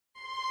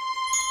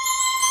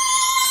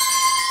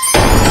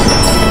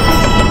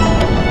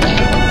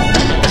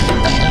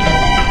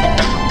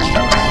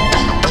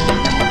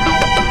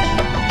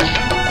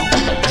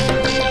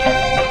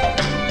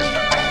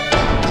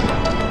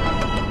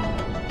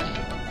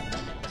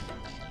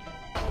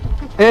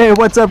Hey,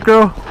 what's up,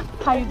 girl?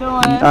 How you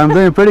doing? I'm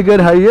doing pretty good.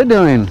 How are you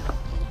doing?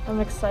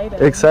 I'm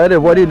excited. Excited?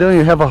 What are you doing?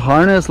 You have a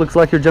harness? Looks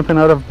like you're jumping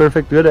out of a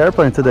perfect good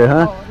airplane today,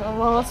 huh? Oh,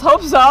 well, let's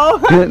hope so.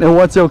 And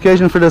what's the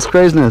occasion for this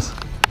craziness?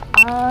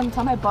 It's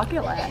on my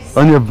bucket list.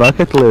 On your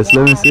bucket list? Yes.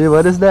 Let me see.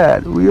 What is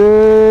that?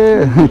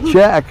 Yeah,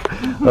 check.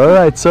 All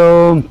right.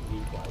 So,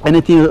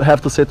 anything you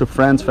have to say to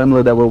friends,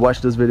 family that will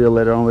watch this video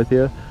later on with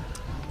you?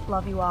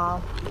 Love you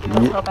all.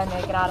 I hope I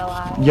make it out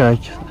alive. Yeah,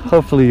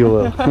 hopefully you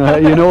will.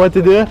 You know what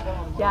to do?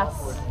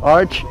 Yes.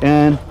 Arch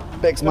and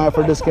big smile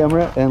for this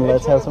camera, and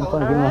let's have some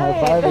fun. Give me a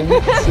high five and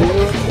see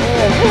you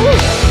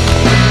again.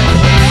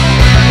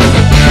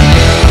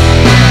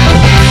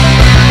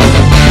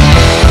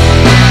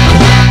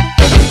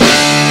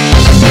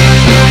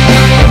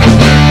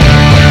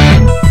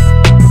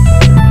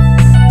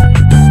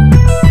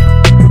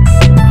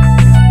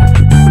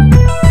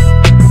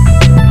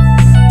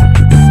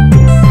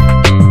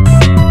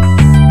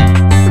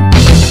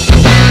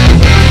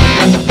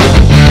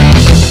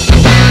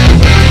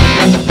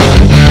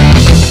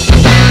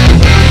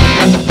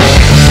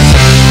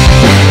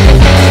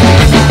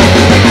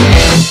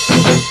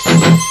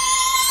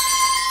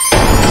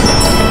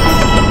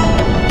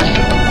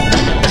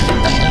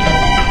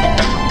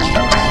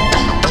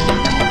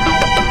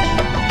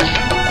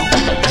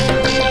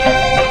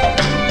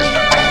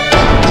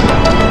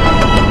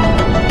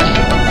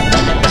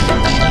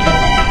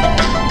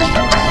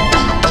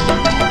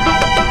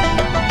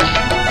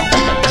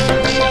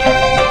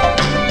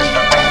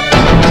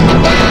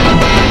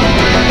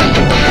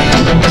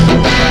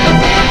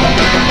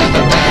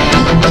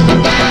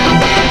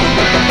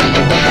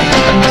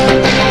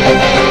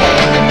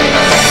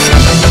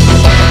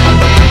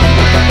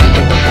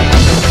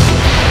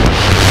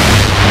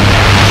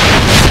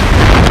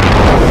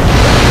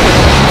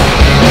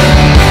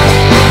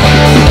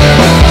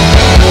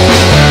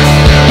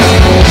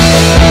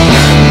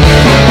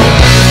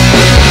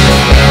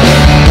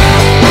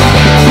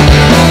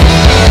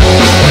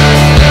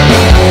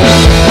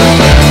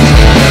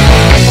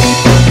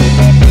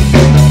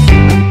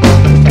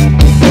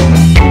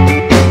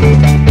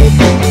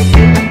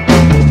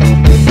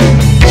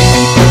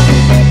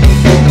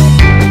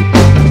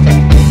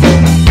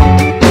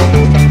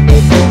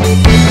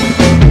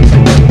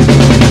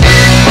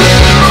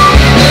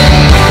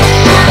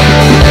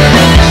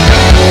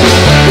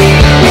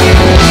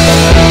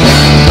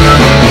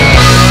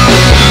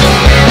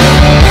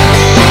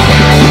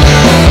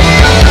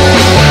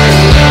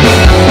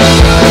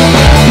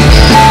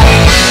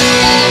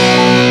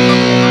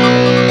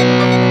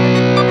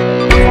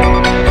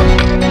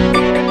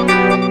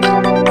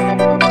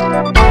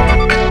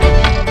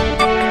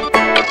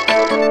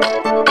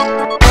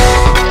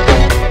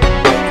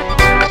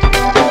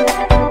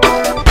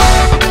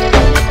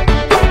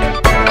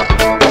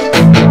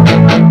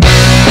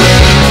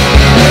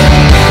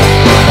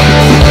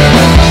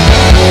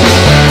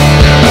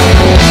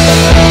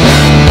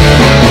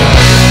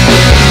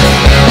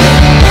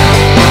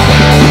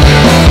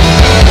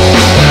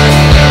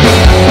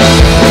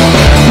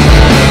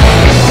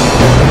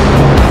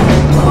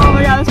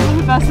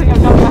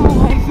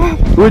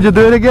 Would you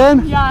do it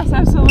again? Yes,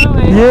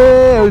 absolutely.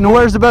 Yeah, and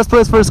where's the best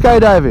place for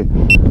skydiving?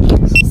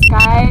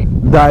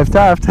 Skydive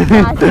Taft.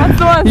 That's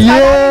the one.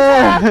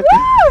 Yeah!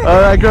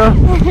 Alright, girl.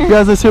 You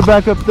guys, let's hear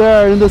back up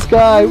there in the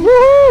sky.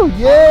 Woo!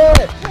 Yeah!